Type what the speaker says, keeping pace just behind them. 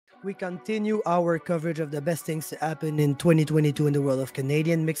We continue our coverage of the best things to happen in 2022 in the world of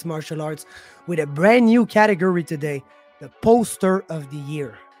Canadian mixed martial arts with a brand new category today, the Poster of the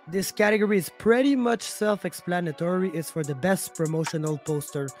Year. This category is pretty much self-explanatory. It's for the best promotional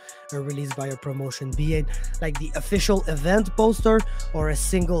poster released by a promotion, be it like the official event poster or a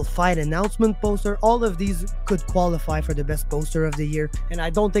single fight announcement poster. All of these could qualify for the best poster of the year. And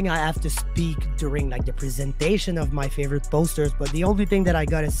I don't think I have to speak during like the presentation of my favorite posters, but the only thing that I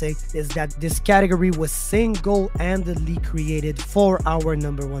gotta say is that this category was single-handedly created for our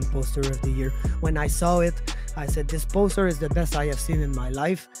number one poster of the year. When I saw it, I said, this poster is the best I have seen in my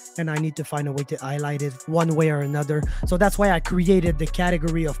life, and I need to find a way to highlight it one way or another. So that's why I created the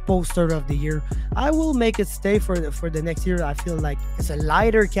category of Poster of the Year. I will make it stay for the next year. I feel like it's a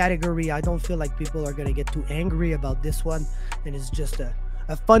lighter category. I don't feel like people are going to get too angry about this one, and it's just a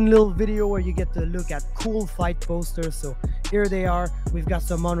fun little video where you get to look at cool fight posters. So here they are. We've got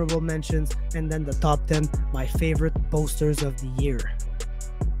some honorable mentions, and then the top 10, my favorite posters of the year.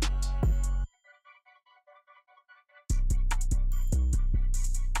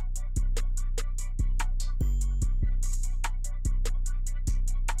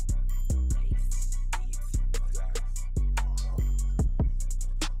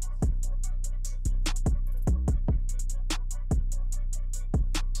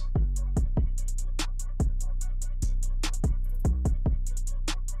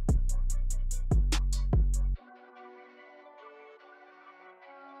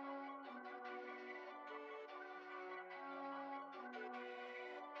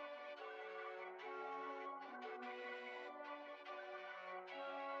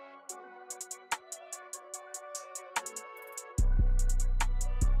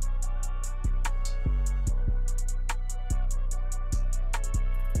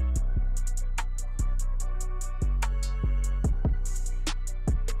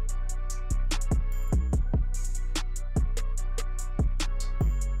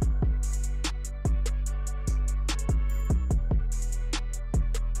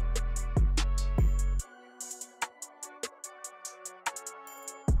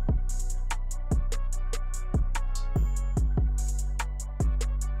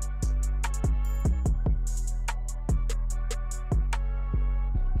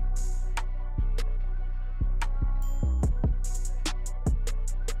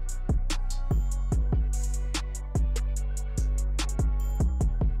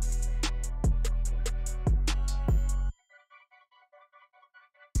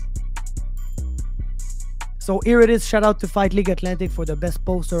 So here it is. Shout out to Fight League Atlantic for the best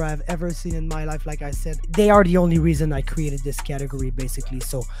poster I've ever seen in my life. Like I said, they are the only reason I created this category, basically.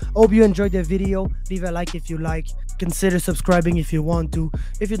 So hope you enjoyed the video. Leave a like if you like. Consider subscribing if you want to.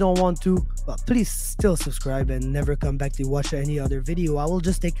 If you don't want to, well, please still subscribe and never come back to watch any other video. I will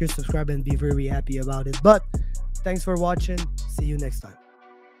just take your subscribe and be very happy about it. But thanks for watching. See you next time.